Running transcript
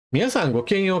皆さんご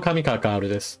きげんよう、上川薫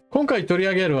です。今回取り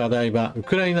上げる話題はウ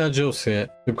クライナ情勢、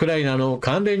ウクライナの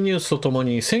関連ニュースととも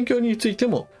に戦況について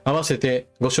も合わせて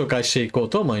ご紹介していこう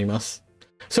と思います。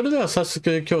それでは早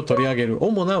速今日取り上げる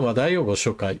主な話題をご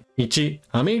紹介。1、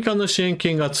アメリカの支援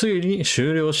金がついに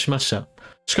終了しました。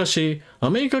しかし、ア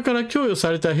メリカから供与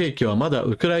された兵器はまだ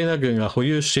ウクライナ軍が保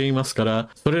有していますから、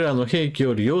それらの兵器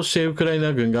を利用してウクライ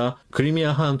ナ軍がクリミ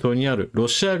ア半島にあるロ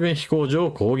シア軍飛行場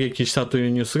を攻撃したとい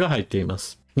うニュースが入っていま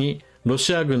す。2、ロ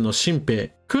シア軍の新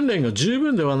兵、訓練が十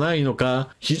分ではないの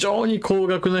か、非常に高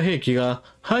額な兵器が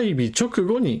配備直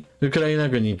後にウクライナ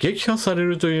軍に撃破され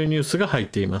るというニュースが入っ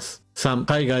ています。3、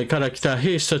海外から来た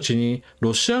兵士たちに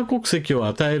ロシア国籍を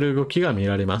与える動きが見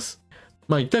られます。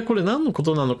一体これ何のこ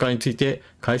となのかについて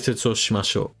解説をしま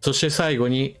しょう。そして最後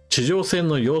に地上戦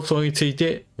の様相につい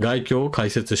て概況を解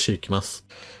説していきます。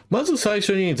まず最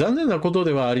初に残念なこと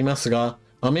ではありますが、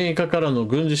アメリカからの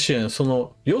軍事支援、そ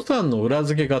の予算の裏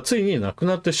付けがついになく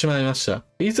なってしまいました。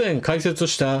以前解説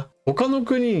した他の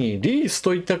国にリース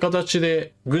といった形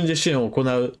で軍事支援を行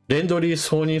うレンドリース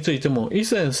法についても以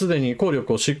前すでに効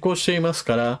力を執行しています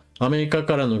から、アメリカ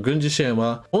からの軍事支援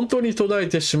は本当に途絶え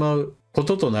てしまうこ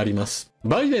ととなります。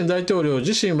バイデン大統領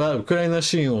自身はウクライナ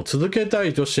支援を続けた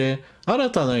いとして新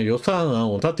たな予算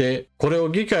案を立て、これを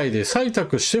議会で採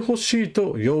択してほしい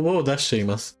と要望を出してい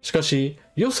ます。しかし、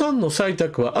予算の採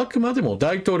択はあくまでも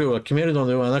大統領が決めるの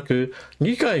ではなく、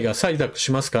議会が採択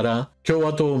しますから、共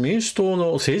和党・民主党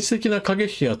の政治的な駆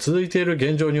け引きが続いている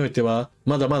現状においては、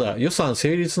まだまだ予算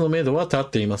成立のめどは立っ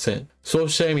ていません。そう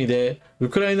した意味で、ウ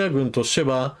クライナ軍として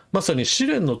は、まさに試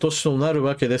練の年となる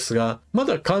わけですが、ま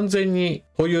だ完全に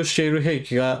保有している兵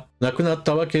器がなくなっ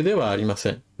たわけではありま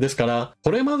せん。ですから、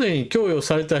これまでに供与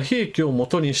された兵器をも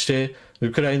とにして、ウ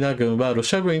クライナ軍はロ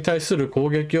シア軍に対する攻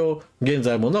撃を現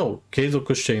在もなお継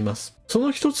続しています。そ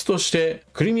の一つとして、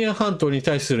クリミア半島に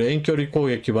対する遠距離攻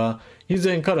撃は以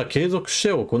前から継続して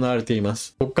行われていま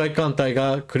す。黒海艦隊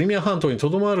がクリミア半島に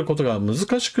とどまることが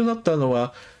難しくなったの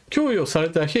は、供与され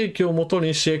た兵器をもと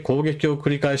にして攻撃を繰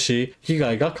り返し、被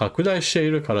害が拡大してい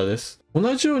るからです。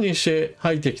同じようにして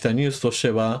入ってきたニュースとし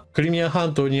ては、クリミア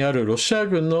半島にあるロシア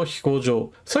軍の飛行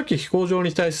場、下記飛行場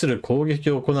に対する攻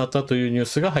撃を行ったというニュー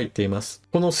スが入っています。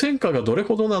この戦果がどれ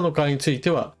ほどなのかについて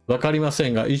は分かりませ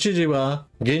んが、一時は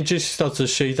現地視察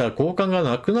していた高官が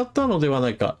亡くなったのではな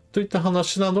いかといった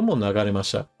話なども流れま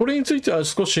した。これについては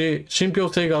少し信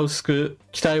憑性が薄く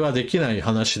期待はできない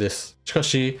話です。しか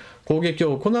し、攻撃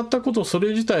を行ったことそれ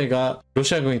自体がロ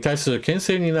シア軍に対する牽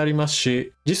制になります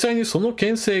し、実際にその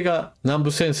牽制が南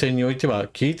部戦線においては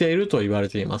効いていると言われ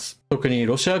ています。特に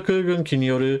ロシア空軍機に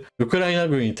よるウクライナ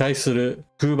軍に対する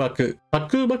空爆、滑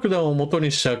空爆弾を元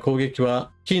にした攻撃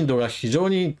は頻度が非常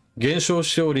に減少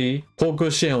しており、航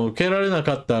空支援を受けられな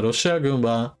かったロシア軍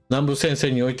は南部戦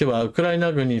線においてはウクライ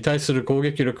ナ軍に対する攻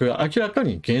撃力が明らか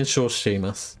に減少してい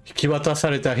ます。引き渡さ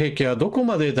れた兵器はどこ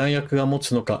まで弾薬が持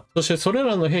つのか、そしてそれ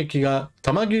らの兵器が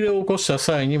弾切れを起こした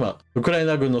際にはウクライ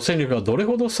ナ軍の戦力がどれ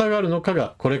ほど下がるのか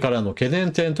がこれからの懸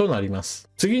念点となります。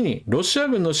次にロシア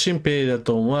軍の新兵だ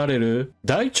と思われる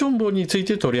大チョンボについ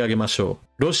て取り上げましょう。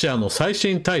ロシアの最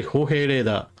新対砲兵レー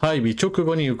ダー、配備直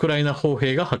後にウクライナ砲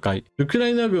兵が破壊。ウクラ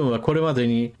イナ軍はこれまで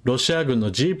にロシア軍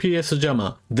の GPS ジャ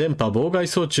マー、電波妨害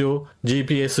装置を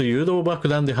GPS 誘導爆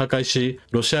弾で破壊し、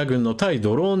ロシア軍の対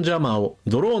ドローンジャマーを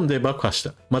ドローンで爆破し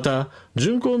た。また、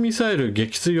巡航ミサイル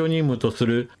撃墜を任務とす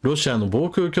るロシアの防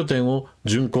空拠点を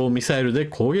巡航ミサイルで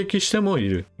攻撃してもい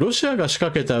る。ロシアが仕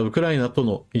掛けたウクライナと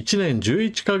の1年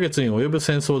11ヶ月に及ぶ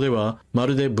戦争では、ま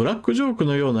るでブラックジョーク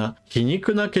のような皮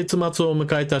肉な結末を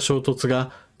迎えた衝突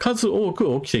が数多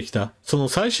く起きてきた。その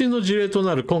最新の事例と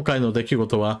なる今回の出来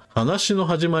事は、話の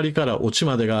始まりからオチ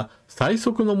までが最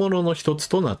速のものの一つ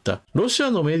となった。ロシ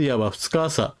アのメディアは2日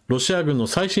朝、ロシア軍の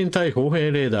最新対砲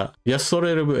兵レーダー、ヤスト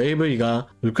レルブ AV が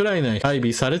ウクライナに配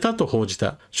備されたと報じ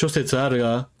た。諸説ある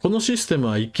が、このシステム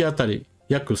は1機あたり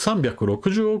約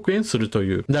360億円すると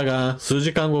いう。だが、数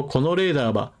時間後このレー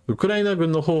ダーはウクライナ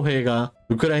軍の砲兵が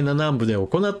ウクライナ南部で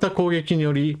行った攻撃に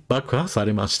より爆破さ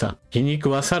れました。皮肉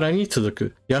はさらに続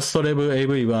く。ヤストレブ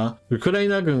AV はウクライ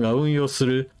ナ軍が運用す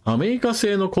るアメリカ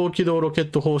製の高機動ロケッ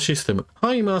ト砲システム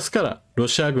ハイマースからロ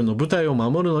シア軍の部隊を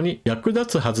守るのに役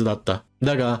立つはずだった。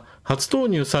だが、初投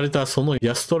入されたその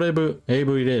ヤストレブ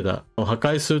AV レーダーを破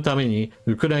壊するために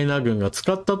ウクライナ軍が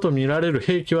使ったとみられる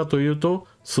兵器はというと、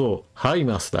そう、ハイ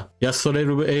マースだ。ヤストレ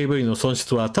ルブ AV の損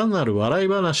失は単なる笑い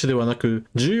話ではなく、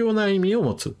重要な意味を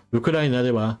持つ。ウクライナ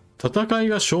では、戦い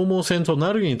が消耗戦と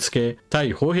なるにつけ、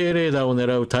対砲兵レーダーを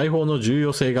狙う大砲の重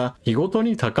要性が日ごと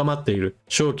に高まっている。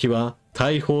勝機は、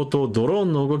大砲とドロー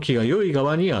ンの動きが良い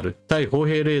側にある。対砲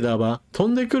兵レーダーは飛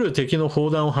んでくる敵の砲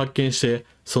弾を発見して、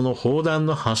その砲弾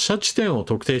の発射地点を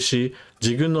特定し、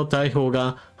自軍の大砲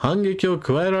が反撃を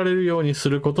加えられるようにす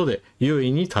ることで優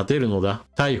位に立てるのだ。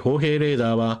対砲兵レー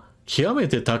ダーは極め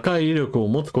て高い威力を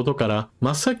持つことから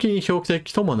真っ先に標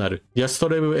的ともなる。ヤスト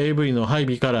レブ AV の配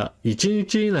備から1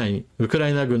日以内にウクラ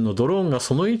イナ軍のドローンが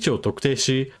その位置を特定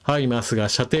し、ハイマースが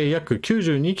射程約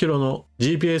92キロの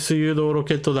GPS 誘導ロ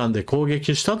ケット弾で攻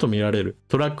撃したとみられる。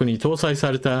トラックに搭載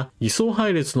された移送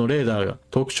配列のレーダーが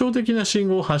特徴的な信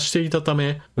号を発していたた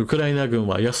め、ウクライナ軍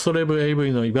はヤストレブ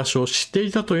AV の居場所を知って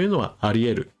いたというのはあり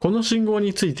得る。この信号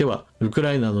についてはウク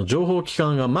ライナの情報機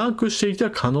関がマークしていた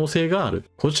可能性がある。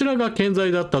こちらが健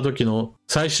在だった時の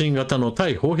最新型の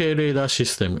対砲兵レーダーシ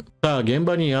ステム。さあ現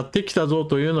場にやってきたぞ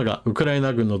というのがウクライ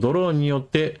ナ軍のドローンによっ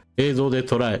て映像で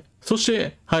捉え、そし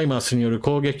てハイマースによる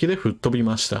攻撃で吹っ飛び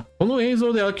ました。この映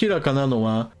像で明らかなの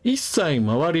は、一切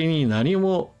周りに何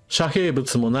も遮蔽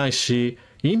物もないし、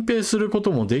隠蔽するこ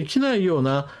ともできないよう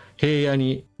な平野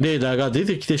にレーダーが出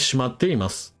てきてしまっていま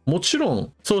す。もちろ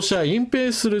ん、そうした隠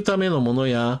蔽するためのもの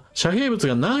や遮蔽物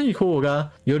がない方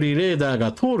がよりレーダー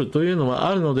が通るというのは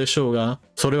あるのでしょうが、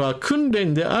それは訓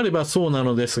練であればそうな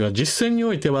のですが、実践に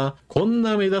おいてはこん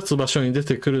な目立つ場所に出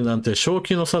てくるなんて正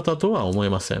気の沙汰とは思え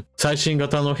ません。最新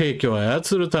型の兵器を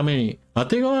操るためにあ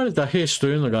てがわれた兵士と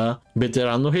いうのがベテ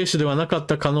ランの兵士ではなかっ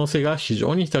た可能性が非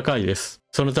常に高いです。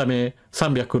そのため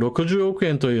360億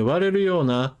円と呼ばれるよう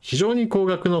な非常に高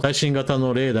額の最新型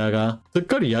のレーダーがすっ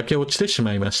かり焼け落ちてし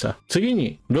まいました。次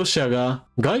にロシアが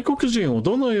外国人を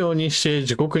どのようにして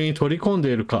自国に取り込んで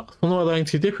いるか、その話題に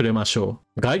ついて触れましょ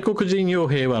う。外国人傭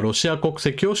兵はロシア国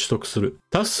籍を取得する。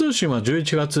タス通信は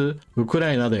11月、ウク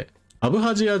ライナでアブ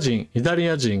ハジア人、イタリ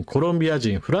ア人、コロンビア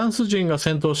人、フランス人が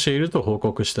戦闘していると報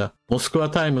告した。モスクワ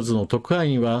タイムズの特派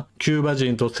員は、キューバ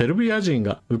人とセルビア人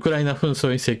がウクライナ紛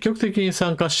争に積極的に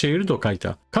参加していると書い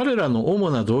た。彼らの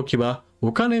主な動機は、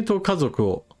お金と家族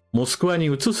をモスクワに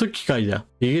移す機会だ。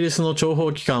イギリスの諜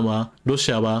報機関は、ロ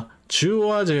シアは中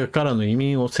央アジアからの移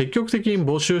民を積極的に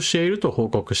募集していると報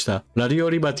告した。ラディオ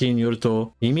リバティによる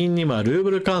と、移民にはルー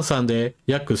ブル換算で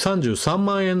約33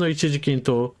万円の一時金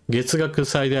と月額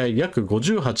最大約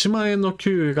58万円の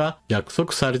給与が約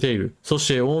束されている。そし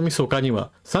て大晦日には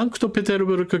サンクトペテル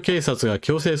ブルク警察が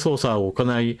強制捜査を行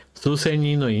い、数千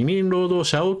人の移民労働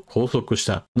者を拘束し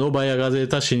た。ノーバヤガゼー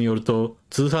タ紙によると、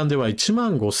通算では1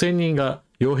万5000人が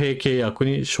傭兵契約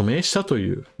に署名したと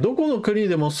いう。どこの国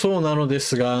でもそうなので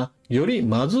すが、より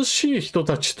貧しい人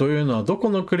たちというのはどこ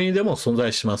の国でも存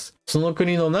在します。その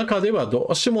国の中ではど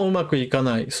うしてもうまくいか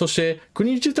ない。そして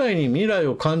国自体に未来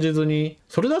を感じずに、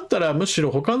それだったらむし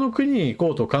ろ他の国に行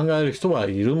こうと考える人は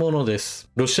いるものです。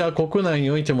ロシア国内に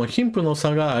おいても貧富の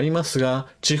差がありますが、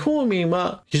地方民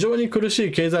は非常に苦し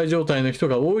い経済状態の人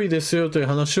が多いですよという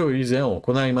話を以前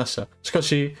行いました。しか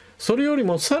し、それより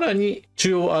もさらに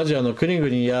中央アジアの国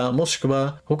々やもしく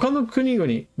は他の国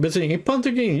々、別に一般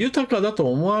的に豊かだ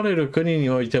と思われる国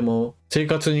においても生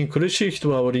活に苦しい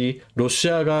人はおり、ロシ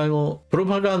ア側のプロ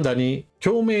パガンダに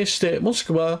共鳴して、もし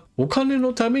くはお金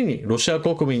のためにロシア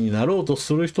国民になろうと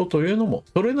する人というのも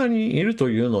それなりにいると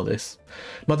いうのです。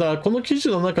またこの記事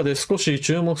の中で少し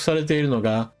注目されているの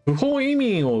が、不法移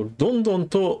民をどんどん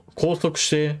と拘束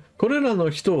してこれらの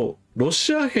人をロ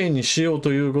シア兵にしよう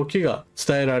という動きが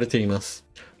伝えられています。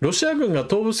ロシア軍が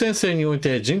東部戦線におい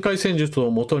て人海戦術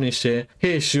を元にして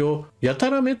兵士をや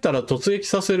たらめったら突撃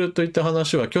させるといった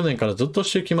話は去年からずっと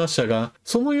してきましたが、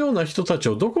そのような人たち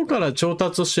をどこから調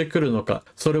達してくるのか、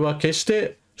それは決し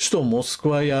て首都モスク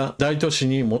ワや大都市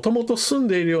にもともと住ん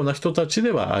でいるような人たち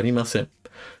ではありません。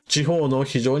地方の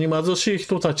非常に貧しい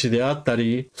人たちであった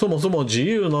り、そもそも自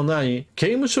由のない刑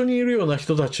務所にいるような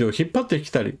人たちを引っ張ってき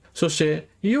たり、そして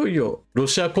いよいよロ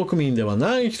シア国民では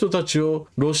ない人たちを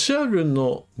ロシア軍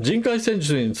の人海戦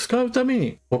術に使うため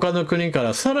に他の国か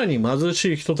らさらに貧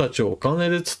しい人たちをお金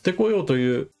で釣ってこようと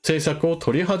いう政策を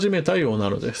取り始めたような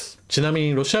のです。ちなみ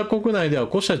にロシア国内では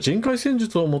こうした人海戦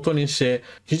術を元にして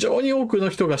非常に多くの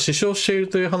人が死傷している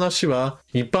という話は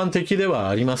一般的では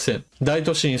ありません。大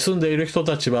都市に住んでいる人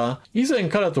たちは以前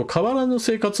からと変わらぬ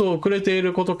生活を送れてい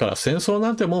ることから戦争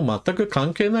なんてもう全く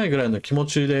関係ないぐらいの気持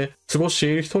ちで過ごして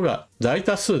いる人が大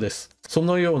多数です。そ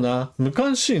のような無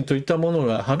関心といったもの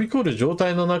がはびこる状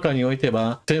態の中において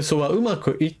は、戦争はうま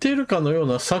くいっているかのよう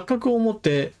な錯覚を持っ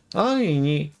て安易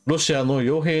にロシアの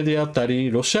傭兵であったり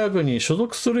ロシア軍に所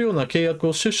属するような契約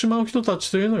をしてしまう人た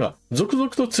ちというのが続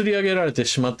々と釣り上げられて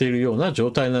しまっているような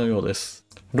状態のようです。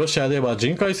ロシアでは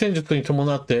人海戦術に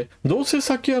伴ってどうせ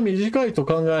先は短いと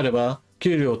考えれば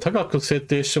給料を高く設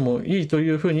定してもいいとい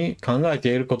うふうに考え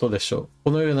ていることでしょう。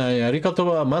このようなやり方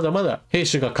はまだまだ兵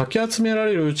士がかき集めら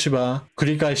れるうちは繰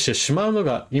り返してしまうの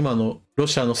が今のロ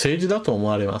シアの政治だと思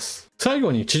われます。最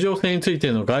後に地上戦につい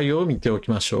ての概要を見ておき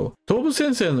ましょう。東部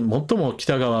戦線の最も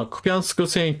北側、クピャンスク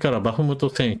戦域からバフムト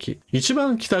戦域。一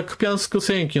番北クピャンスク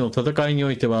戦域の戦いに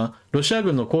おいては、ロシア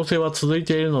軍の攻勢は続い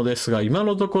ているのですが、今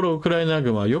のところウクライナ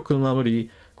軍はよく守り、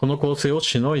この攻勢を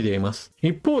しのいでいます。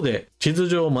一方で、地図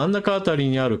上真ん中あたり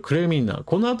にあるクレミンナ、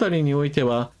このあたりにおいて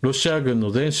は、ロシア軍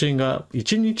の前進が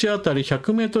1日あたり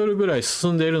100メートルぐらい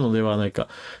進んでいるのではないか、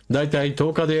だいたい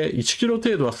10日で1キロ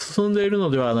程度は進んでいるの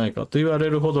ではないかと言わ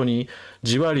れるほどに、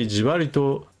じわりじわり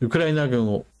とウクライナ軍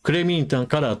をクレミンナ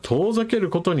から遠ざける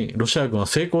ことにロシア軍は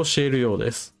成功しているよう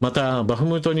です。また、バフ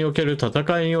ムトにおける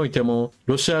戦いにおいても、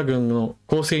ロシア軍の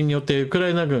攻勢によってウク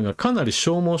ライナ軍がかなり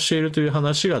消耗しているという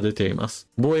話が出ています。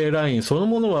防衛ラインその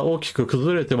ものは大きく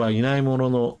崩れてはいないも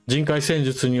のの、人海戦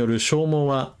術による消耗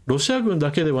はロシア軍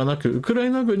だけではなくウクラ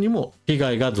イナ軍にも被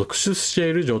害が続出して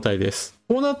いる状態です。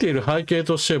こうなっている背景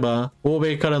としては、欧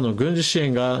米からの軍事支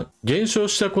援が減少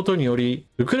したことにより、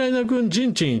ウクライナ軍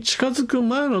陣地に近づく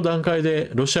前の段階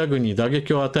でロシア軍に打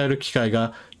撃を与える機会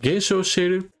が減少してい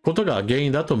ることが原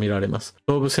因だとみられます。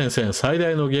東部戦線最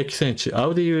大の激戦地ア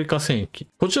ウディーイウカ戦域。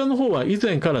こちらの方は以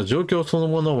前から状況その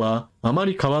ものはあま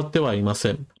り変わってはいませ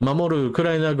ん。守るウク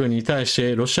ライナ軍に対し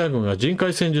てロシア軍が人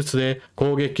海戦術で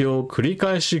攻撃を繰り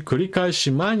返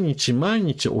し毎日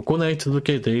行い続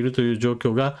けているという状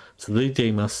況が続いて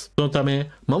います。そのた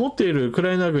め、守っているウク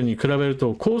ライナ軍に比べる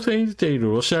と攻勢に出てい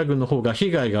るロシア軍の方が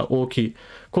被害が大きい。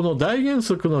この大原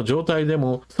則の状態で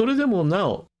も、それでもな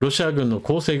お、ロシア軍の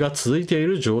攻勢が続いてい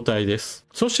る状態です。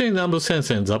そして南部戦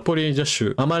線ザポリージャ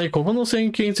州。あまりここの戦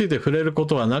域について触れるこ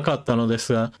とはなかったので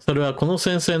すが、それはこの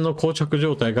戦線の膠着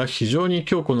状態が非常に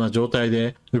強固な状態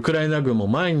で、ウクライナ軍も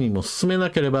前にも進めな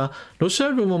ければ、ロシ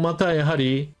ア軍もまたやは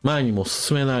り前にも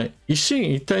進めない、一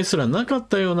進一退すらなかっ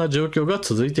たような状況が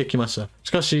続いてきました。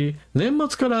しかし、年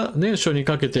末から年初に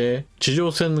かけて地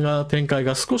上戦が展開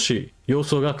が少し様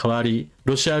相が変わり、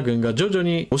ロシア軍が徐々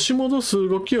に押し戻す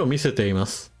動きを見せていま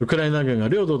す。ウクライナ軍が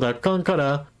領土奪還か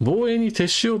ら防衛に徹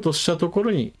しようとしたとこ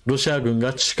ろに、ロシア軍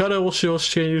が力押しを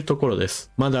しているところで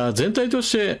す。まだ全体と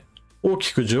して大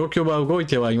きく状況は動い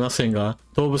てはいませんが、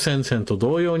東部戦線と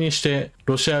同様にして、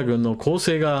ロシア軍の攻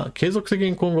勢が継続的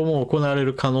に今後も行われ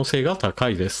る可能性が高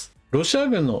いです。ロシア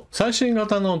軍の最新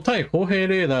型の対砲兵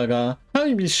レーダーが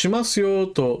配備しますよ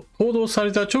と報道さ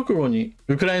れた直後に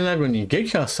ウクライナ軍に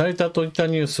撃破されたといった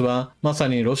ニュースは、まさ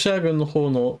にロシア軍の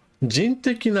方の人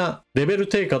的なレベル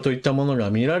低下といったものが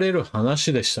見られる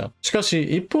話でした。しか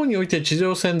し一方において地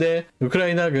上戦でウクラ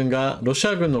イナ軍がロシ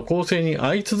ア軍の攻勢に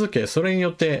遭い続け、それに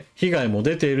よって被害も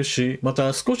出ているし、ま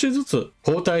た少しずつ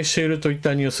後退しているといっ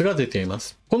たニュースが出ていま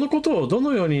す。このことをど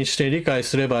のようにして理解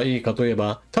すればいいかといえ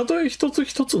ば、たとえ一つ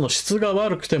一つの質が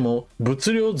悪くても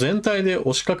物量全体で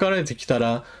押しかかられてきた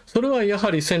ら、それはや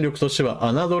はり戦力としては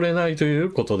侮れないとい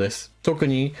うことです。特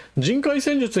に人海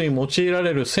戦術に用いら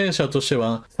れる戦車として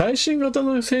は、最新型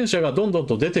の戦車がどんどん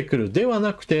と出てくるでは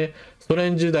なくて、ソ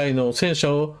連時代の戦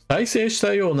車を再生し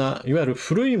たような、いわゆる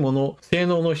古いもの、性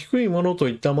能の低いものと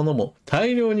いったものも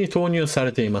大量に投入さ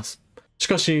れています。し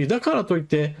かし、だからといっ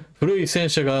て古い戦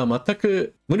車が全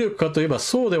く無力かといえば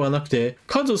そうではなくて、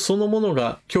数そのもの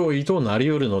が脅威となり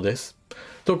得るのです。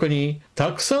特に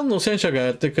たくさんの戦車が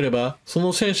やってくれば、そ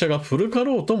の戦車が古か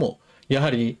ろうとも、や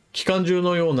はり機関銃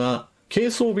のような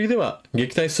軽装備では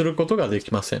撃退することがで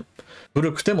きません。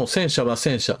古くても戦車は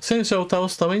戦車を倒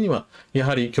すためにはや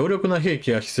はり強力な兵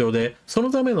器が必要で、そ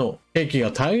のための兵器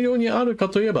が大量にあるか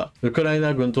といえば、ウクライ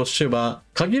ナ軍としては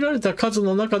限られた数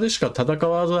の中でしか戦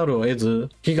わざるを得ず、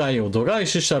被害を度外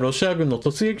視したロシア軍の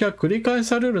突撃が繰り返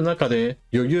される中で、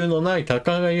余裕のない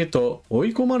戦いへと追い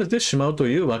込まれてしまうと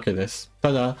いうわけです。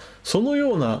ただ、その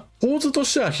ような構図と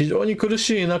しては非常に苦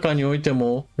しい中において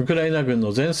も、ウクライナ軍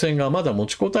の前線がまだ持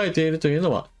ちこたえているという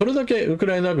のは、それだけウク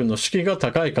ライナ軍の士気が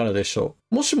高いからでしょ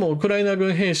う。もしもウクライナ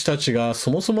軍兵士たちがそ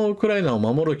もそもウクライナを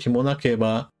守る気もなけれ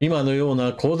ば、今のよう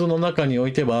な構図の中にお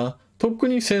いては、とっく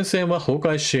に戦線は崩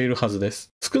壊しているはずで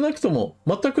す。少なくとも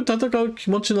全く戦う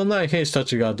気持ちのない兵士た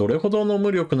ちがどれほどの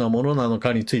無力なものなの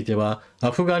かについては、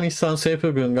アフガニスタン政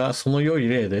府軍がその良い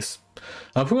例です。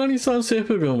アフガニスタン政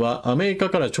府軍はアメリカ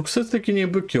から直接的に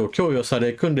武器を供与さ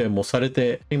れ訓練もされ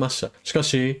ていました。しか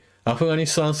し、アフガニ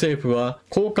スタン政府は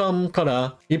高官か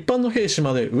ら一般の兵士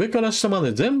まで上から下ま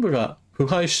で全部が腐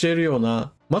敗しているよう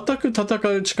な全く戦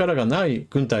う力がない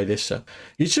軍隊でした。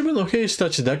一部の兵士た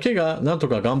ちだけが何と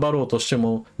か頑張ろうとして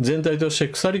も、全体として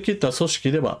腐りきった組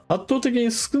織では圧倒的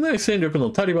に少ない戦力の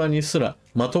タリバンにすら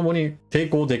まともに抵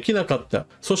抗できなかった。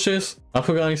そしてア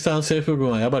フガニスタン政府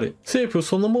軍は敗れ、政府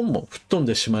そのものも吹っ飛ん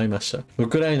でしまいました。ウ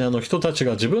クライナの人たち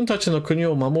が自分たちの国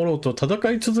を守ろうと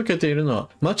戦い続けているのは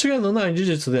間違いのない事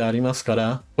実でありますか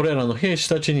ら、これらの兵士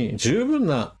たちに十分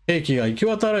な兵器が行き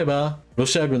渡れば、ロ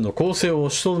シア軍の攻勢を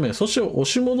押しとどめ、そして押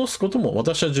し戻すことも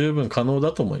私は十分可能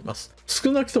だと思います。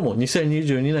少なくとも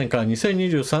2022年から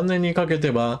2023年にかけて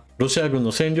は、ロシア軍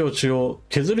の占領地を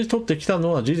削り取ってきた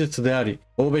のは事実であり、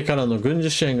欧米からの軍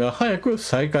事支援が早く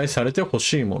再開されてほ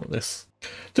しいものです。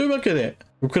というわけで、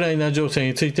ウクライナ情勢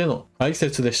についての解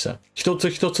説でした。一つ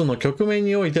一つの局面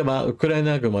においては、ウクライ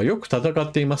ナ軍はよく戦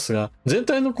っていますが、全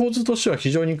体の構図としては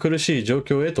非常に苦しい状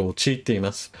況へと陥ってい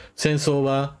ます。戦争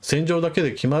は戦場だけ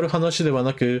で決まる話では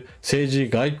なく、政治、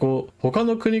外交、他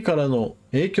の国からの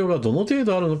影響がどの程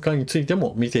度あるのかについて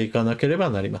も見ていかなければ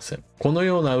なりません。この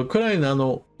ようなウクライナ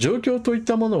の状況といっ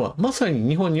たものはまさに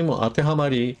日本にも当てはま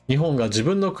り、日本が自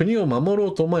分の国を守ろ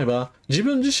うと思えば、自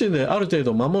分自身である程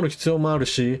度守る必要もある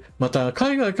し、また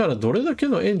海外からどれだけ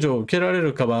の援助を受けられ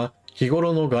るかは日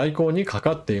頃の外交にか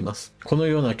かっています。この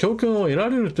ような教訓を得ら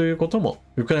れるということも、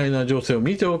ウクライナ情勢を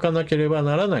見ておかなければ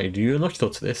ならない理由の一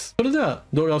つです。それでは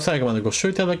動画を最後までご視聴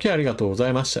いただきありがとうござ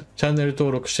いました。チャンネル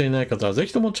登録していない方はぜ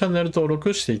ひともチャンネル登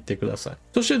録していってください。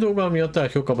そして動画を見終わったら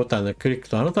評価ボタンでクリック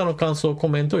とあなたの感想、コ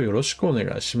メントよろしくお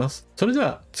願いします。それで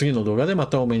は次の動画でま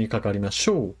たお目にかかりまし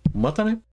ょう。またね。